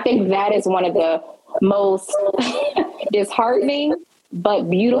 Yeah. And I think that is one of the most disheartening but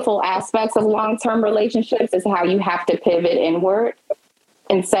beautiful aspects of long-term relationships, is how you have to pivot inward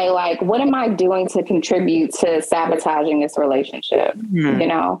and say, like, what am I doing to contribute to sabotaging this relationship?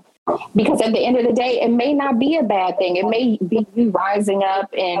 Because at the end of the day, it may not be a bad thing. It may be you rising up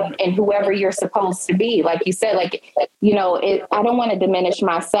and whoever you're supposed to be. Like you said, like, I don't want to diminish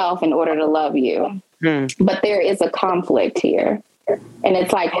myself in order to love you. But there is a conflict here. And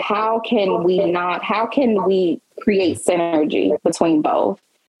it's like, how can we create synergy between both?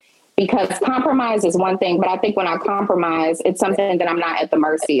 Because compromise is one thing, but I think when I compromise, it's something that I'm not at the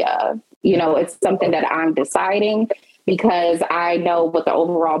mercy of. It's something that I'm deciding because I know what the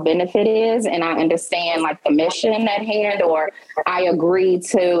overall benefit is, and I understand like the mission at hand, or I agree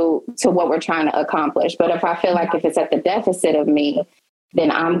to what we're trying to accomplish. But if I feel like if it's at the deficit of me, then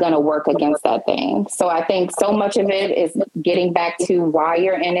I'm going to work against that thing. So I think so much of it is getting back to why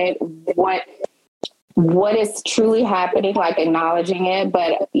you're in it, what is truly happening, like acknowledging it.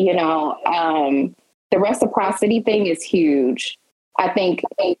 But, the reciprocity thing is huge. I think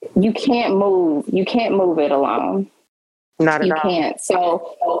you can't move it alone. Not at all. You can't.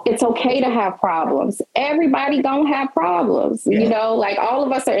 So it's okay to have problems. Everybody gonna have problems, like all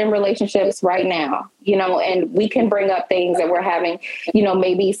of us are in relationships right now, and we can bring up things that we're having,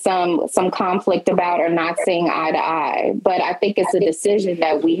 maybe some conflict about or not seeing eye to eye. But I think it's a decision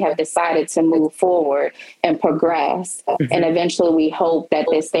that we have decided to move forward and progress. And eventually we hope that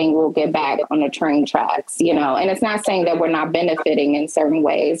this thing will get back on the train tracks, and it's not saying that we're not benefiting in certain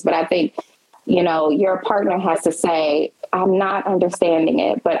ways, but I think you know, your partner has to say, I'm not understanding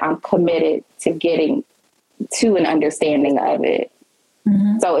it, but I'm committed to getting to an understanding of it.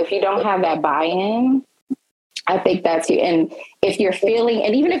 Mm-hmm. So if you don't have that buy-in, I think that's you. And if you're feeling,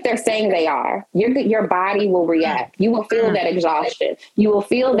 and even if they're saying they are, your body will react. You will feel that exhaustion. You will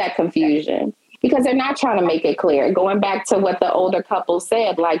feel that confusion because they're not trying to make it clear. Going back to what the older couple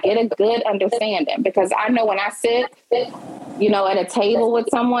said, like, get a good understanding. Because I know when I sit, you know, at a table with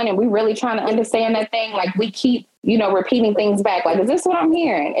someone and we really trying to understand that thing, like we keep, you know, repeating things back. Like, is this what I'm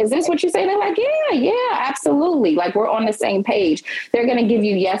hearing? Is this what you say? They're like, yeah, absolutely. Like, we're on the same page. They're going to give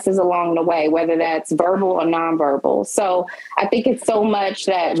you yeses along the way, whether that's verbal or nonverbal. So I think it's so much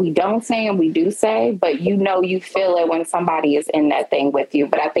that we don't say and we do say, but you know, you feel it when somebody is in that thing with you.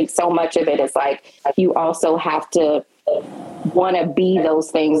 But I think so much of it is like, you also have to want to be those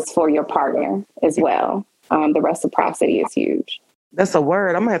things for your partner as well. The reciprocity is huge. That's a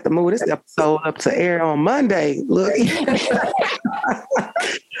word. I'm going to have to move this episode up to air on Monday. Look.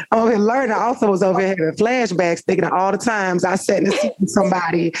 I'm over here learning. I also was over here having flashbacks, thinking of all the times I sat in the seat with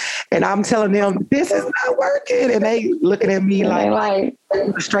somebody and I'm telling them, this is not working. And they looking at me like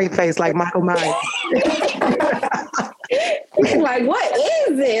with a straight face, like Michael Myers. Like, what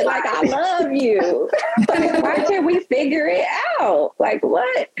is it? Like, I love you. Why can't we figure it out? Like,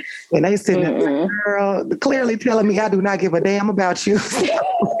 what? And they sitting there, girl, clearly telling me I do not give a damn about you.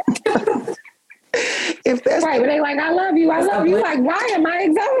 If that's right, but they like, I love you. I love you. Like, why am I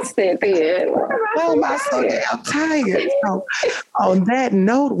exhausted then? Why am I so damn tired? So, on that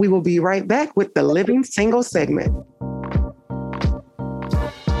note, we will be right back with the Living Single segment.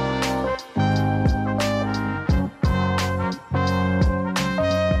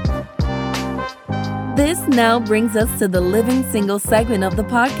 This now brings us to the Living Single segment of the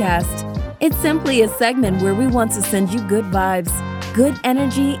podcast. It's simply a segment where we want to send you good vibes, good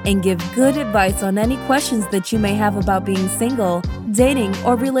energy, and give good advice on any questions that you may have about being single, dating,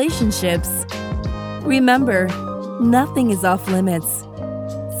 or relationships. Remember, nothing is off limits.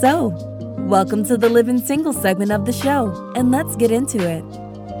 So, welcome to the Living Single segment of the show, and let's get into it.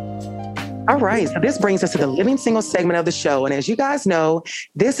 All right, so this brings us to the Living Single segment of the show. And as you guys know,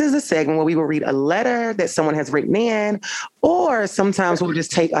 this is a segment where we will read a letter that someone has written in, or sometimes we'll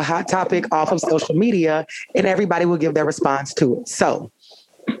just take a hot topic off of social media and everybody will give their response to it. So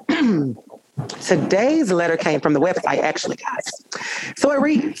today's letter came from the website, actually, guys. So it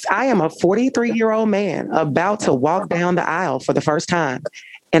reads, I am a 43-year-old man about to walk down the aisle for the first time.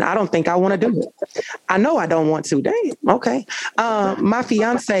 And I don't think I want to do it. I know I don't want to. Damn. Okay. My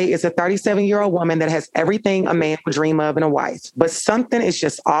fiance is a 37-year-old woman that has everything a man would dream of in a wife. But something is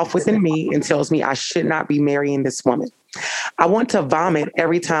just off within me and tells me I should not be marrying this woman. I want to vomit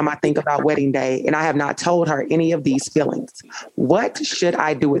every time I think about wedding day, and I have not told her any of these feelings. What should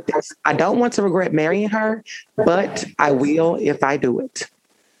I do with this? I don't want to regret marrying her, but I will if I do it.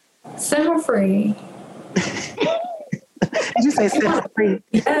 Set her free. Did you say set her free?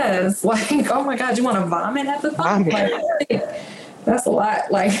 Yes. Like, oh my God, you want to vomit at the thought? Like, that's a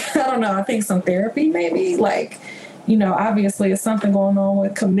lot. Like, I don't know. I think some therapy maybe. Like, you know, obviously it's something going on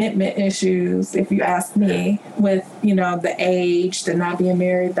with commitment issues, if you ask me, with, you know, the age, the not being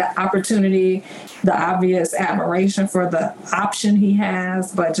married, the opportunity, the obvious admiration for the option he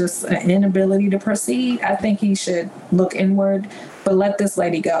has, but just an inability to proceed. I think he should look inward, but let this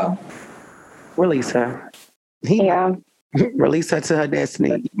lady go. Release her. Release her to her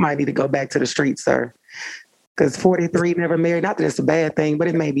destiny. You might need to go back to the streets, sir. Because 43, never married, not that it's a bad thing, but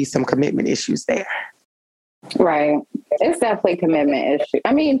it may be some commitment issues there. Right. It's definitely commitment issue.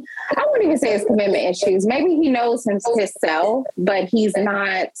 I mean, I wouldn't even say it's commitment issues. Maybe he knows himself, but he's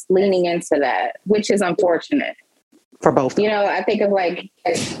not leaning into that, which is unfortunate. For both. You know, I think of like,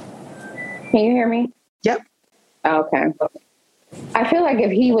 can you hear me? Yep. Okay. I feel like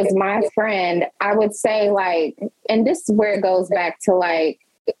if he was my friend, I would say like, and this is where it goes back to like,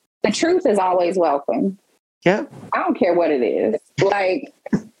 the truth is always welcome. Yep. I don't care what it is. Like,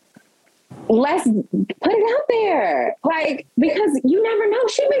 let's put it out there. Like, because you never know.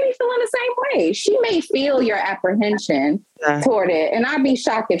 She may be feeling the same way. She may feel your apprehension toward it. And I'd be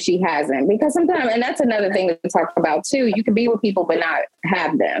shocked if she hasn't. Because sometimes, and that's another thing to talk about too, you can be with people but not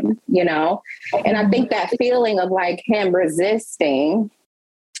have them, you know? And I think that feeling of like him resisting,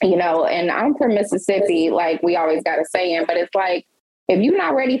 you know, and I'm from Mississippi, like we always got a saying, but it's like, if you're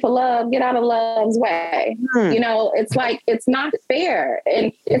not ready for love, get out of love's way. You know, it's like, it's not fair.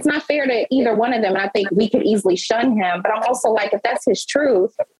 And it's not fair to either one of them. And I think we could easily shun him. But I'm also like, if that's his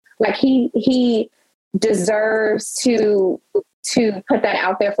truth, like he deserves to put that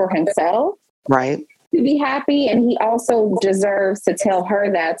out there for himself. Right. to be happy, and he also deserves to tell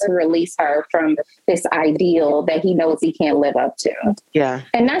her that to release her from this ideal that he knows he can't live up to. Yeah.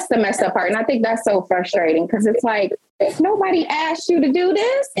 And that's the messed up part. And I think that's so frustrating because it's like, nobody asked you to do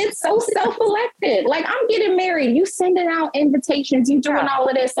this. It's so self-elected. Like, I'm getting married. You sending out invitations. You doing all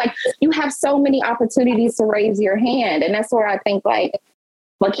of this. Like, you have so many opportunities to raise your hand. And that's where I think, like,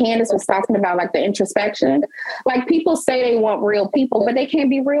 what Candice was talking about, like the introspection, like people say they want real people, but they can't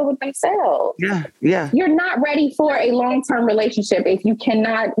be real with themselves. Yeah. Yeah. You're not ready for a long-term relationship if you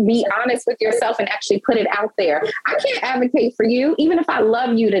cannot be honest with yourself and actually put it out there. I can't advocate for you. Even if I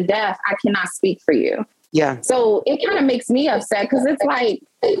love you to death, I cannot speak for you. Yeah. So it kind of makes me upset because it's like,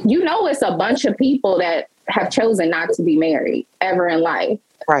 it's a bunch of people that have chosen not to be married ever in life.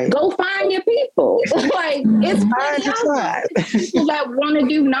 Right. Go find your people. Like, it's people that want to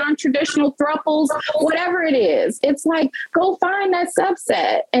do non-traditional thruples, whatever it is. It's like, go find that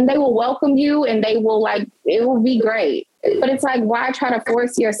subset and they will welcome you and they will, like, it will be great. But it's like, why try to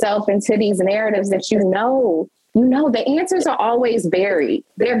force yourself into these narratives that the answers are always buried.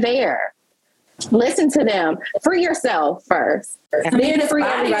 They're there. Listen to them. Free yourself first. Then free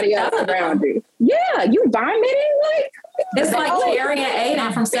everybody else around you. Yeah, you vomiting? Like, it's like Carrie and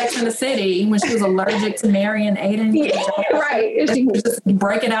Aiden from Sex and the City when she was allergic to Mary and Aiden. Yeah, right. And she was just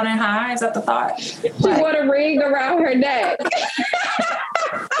breaking out in hives at the thought. She wore a ring around her neck.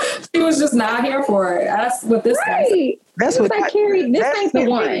 She was just not here for it. That's what this guy said. That's what Carrie, this ain't the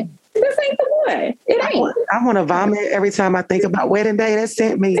one. This ain't the one. It ain't. I want to vomit every time I think about wedding day. That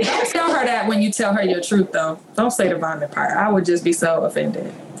sent me. Don't tell her that when you tell her your truth, though. Don't say the vomit part. I would just be so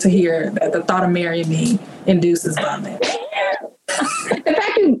offended to hear that the thought of marrying me induces vomit. The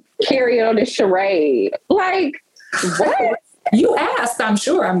fact you carry it on this charade, like, what? You asked, I'm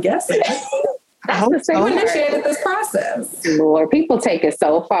sure. I'm guessing. That's the same. You initiated this process. Lord, people take it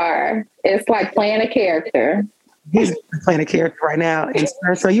so far. It's like playing a character. He's playing a character right now. And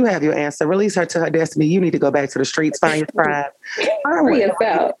so you have your answer. Release her to her destiny. You need to go back to the streets, find your tribe. For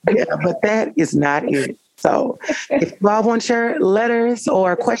yourself. Yeah, but that is not it. So if you all want your letters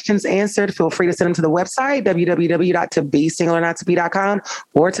or questions answered, feel free to send them to the website, www.tobesingleornottobe.com,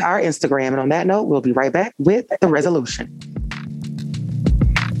 or to our Instagram. And on that note, we'll be right back with the resolution.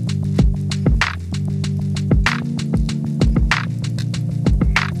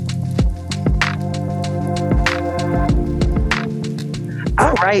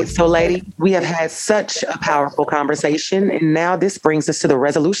 All right. So, lady, we have had such a powerful conversation. And now this brings us to the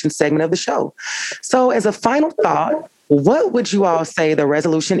resolution segment of the show. So as a final thought, what would you all say the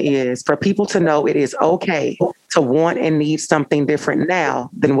resolution is for people to know it is okay to want and need something different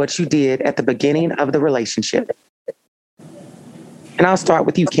now than what you did at the beginning of the relationship? And I'll start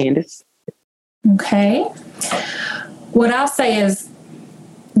with you, Candice. Okay. What I'll say is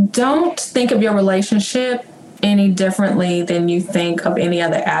don't think of your relationship any differently than you think of any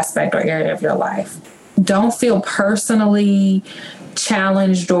other aspect or area of your life. Don't feel personally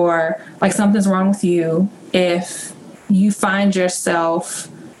challenged or like something's wrong with you if you find yourself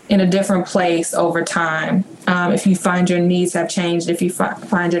in a different place over time. If you find your needs have changed, if you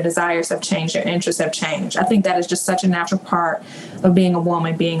find your desires have changed, your interests have changed. I think that is just such a natural part of being a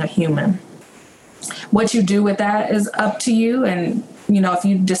woman, being a human. What you do with that is up to you. And if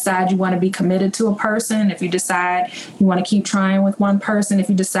you decide you want to be committed to a person, if you decide you want to keep trying with one person, if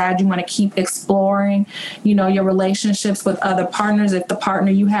you decide you want to keep exploring, your relationships with other partners, if the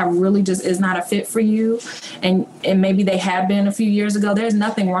partner you have really just is not a fit for you, and maybe they have been a few years ago, there's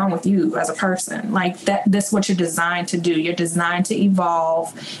nothing wrong with you as a person. Like that's what you're designed to do. You're designed to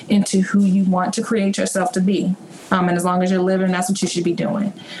evolve into who you want to create yourself to be. And as long as you're living, that's what you should be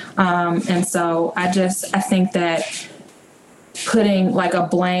doing. And so I think that putting like a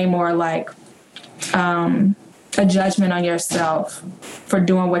blame or like a judgment on yourself for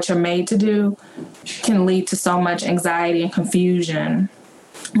doing what you're made to do can lead to so much anxiety and confusion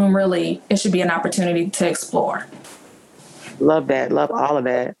when really it should be an opportunity to explore. Love that. Love all of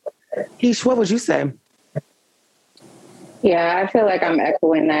that. Keish, what would you say? Yeah, I feel like I'm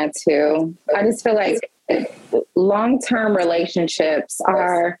echoing that too. I just feel like long-term relationships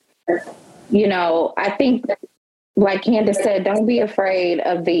are, I think like Candice said, don't be afraid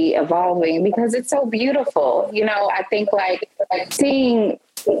of the evolving because it's so beautiful. I think like seeing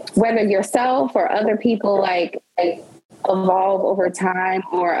whether yourself or other people like evolve over time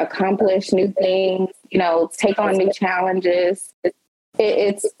or accomplish new things, take on new challenges.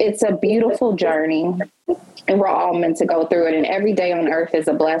 It's a beautiful journey and we're all meant to go through it. And every day on earth is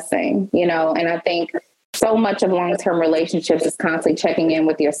a blessing, and I think so much of long-term relationships is constantly checking in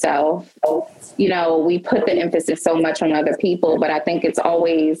with yourself. We put the emphasis so much on other people, but I think it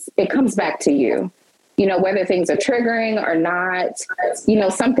comes back to you. whether things are triggering or not,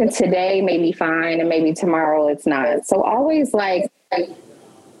 something today may be fine and maybe tomorrow it's not. So always like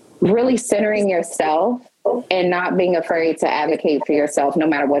really centering yourself and not being afraid to advocate for yourself, no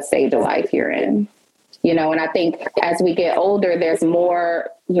matter what stage of life you're in. And I think as we get older, there's more,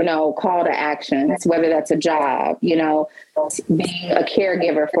 call to actions, whether that's a job, being a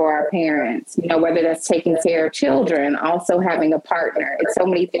caregiver for our parents, whether that's taking care of children, also having a partner. It's so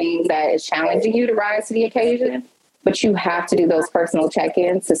many things that is challenging you to rise to the occasion, but you have to do those personal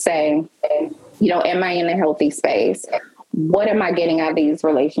check-ins to say, am I in a healthy space? What am I getting out of these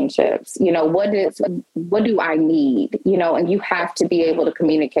relationships? What do I need? And you have to be able to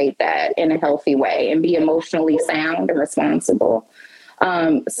communicate that in a healthy way and be emotionally sound and responsible.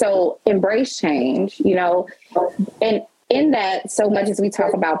 So embrace change, and in that, so much as we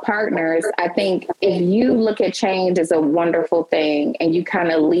talk about partners, I think if you look at change as a wonderful thing and you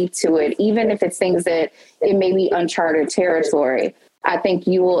kind of leap to it, even if it's things that it may be uncharted territory, I think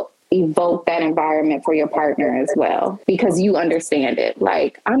you will evoke that environment for your partner as well, because you understand it.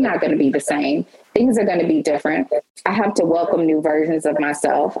 Like, I'm not going to be the same. Things are going to be different. I have to welcome new versions of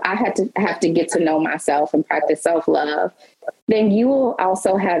myself. I have to get to know myself and practice self-love. Then you will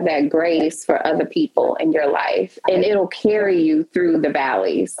also have that grace for other people in your life, and it'll carry you through the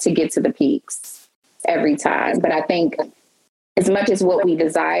valleys to get to the peaks every time. But I think as much as what we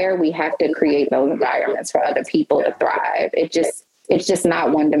desire, we have to create those environments for other people to thrive. It's just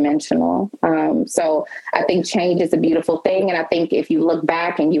not one dimensional. So I think change is a beautiful thing. And I think if you look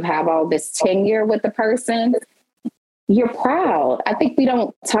back and you have all this tenure with the person, you're proud. I think we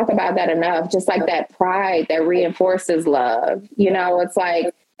don't talk about that enough. Just like that pride that reinforces love. It's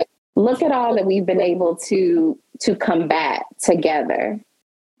like, look at all that we've been able to combat together,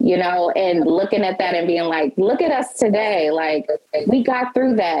 and looking at that and being like, look at us today. Like, we got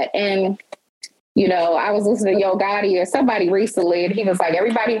through that. And I was listening to Yo Gotti or somebody recently, and he was like,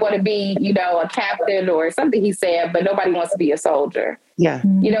 everybody want to be, a captain or something he said, but nobody wants to be a soldier. Yeah.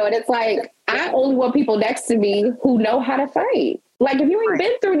 And it's like, I only want people next to me who know how to fight. Like, if you ain't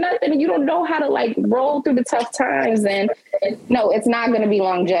been through nothing and you don't know how to like roll through the tough times, then no, it's not going to be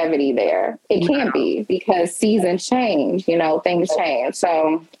longevity there. It can't be, because seasons change, things change.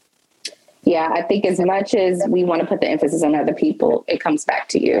 So yeah, I think as much as we want to put the emphasis on other people, it comes back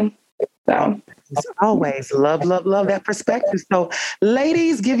to you. So as always, love that perspective. So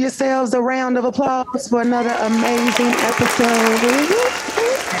ladies, give yourselves a round of applause for another amazing episode.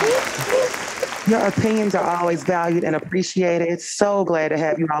 Your opinions are always valued and appreciated. So glad to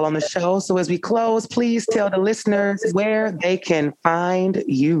have you all on the show. So as we close, please tell the listeners where they can find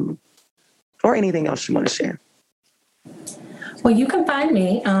you or anything else you want to share. Well, you can find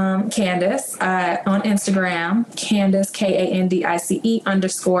me, Kandice, on Instagram, Kandice, KANDICE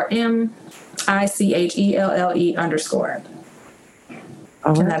 _M ICHELLE _.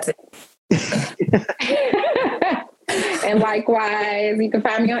 All right. And that's it. And likewise, you can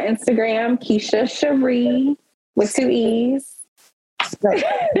find me on Instagram, Keshia Cherie with 2 E's.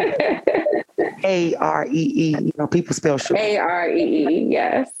 AREE. People spell Cherie. AREE,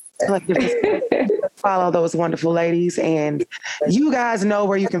 yes. Follow those wonderful ladies, and you guys know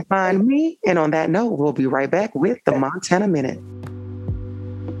where you can find me. And on that note, we'll be right back with the Montana Minute.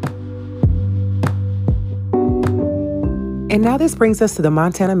 And now this brings us to the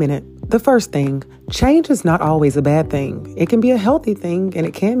Montana Minute. The first thing, change is not always a bad thing. It can be a healthy thing, and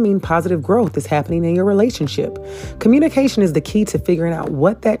it can mean positive growth is happening in your relationship. Communication is the key to figuring out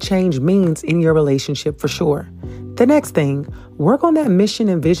what that change means in your relationship for sure. The next thing, work on that mission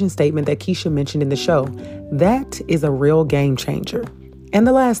and vision statement that Keshia mentioned in the show. That is a real game changer. And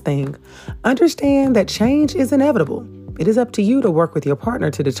the last thing, understand that change is inevitable. It is up to you to work with your partner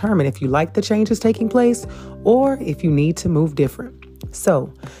to determine if you like the changes taking place or if you need to move different.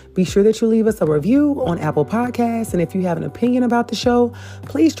 So be sure that you leave us a review on Apple Podcasts. And if you have an opinion about the show,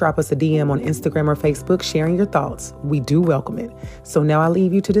 please drop us a DM on Instagram or Facebook sharing your thoughts. We do welcome it. So now I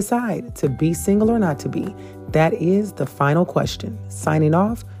leave you to decide to be single or not to be. That is the final question. Signing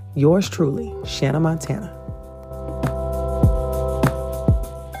off, yours truly, Shanna Montana.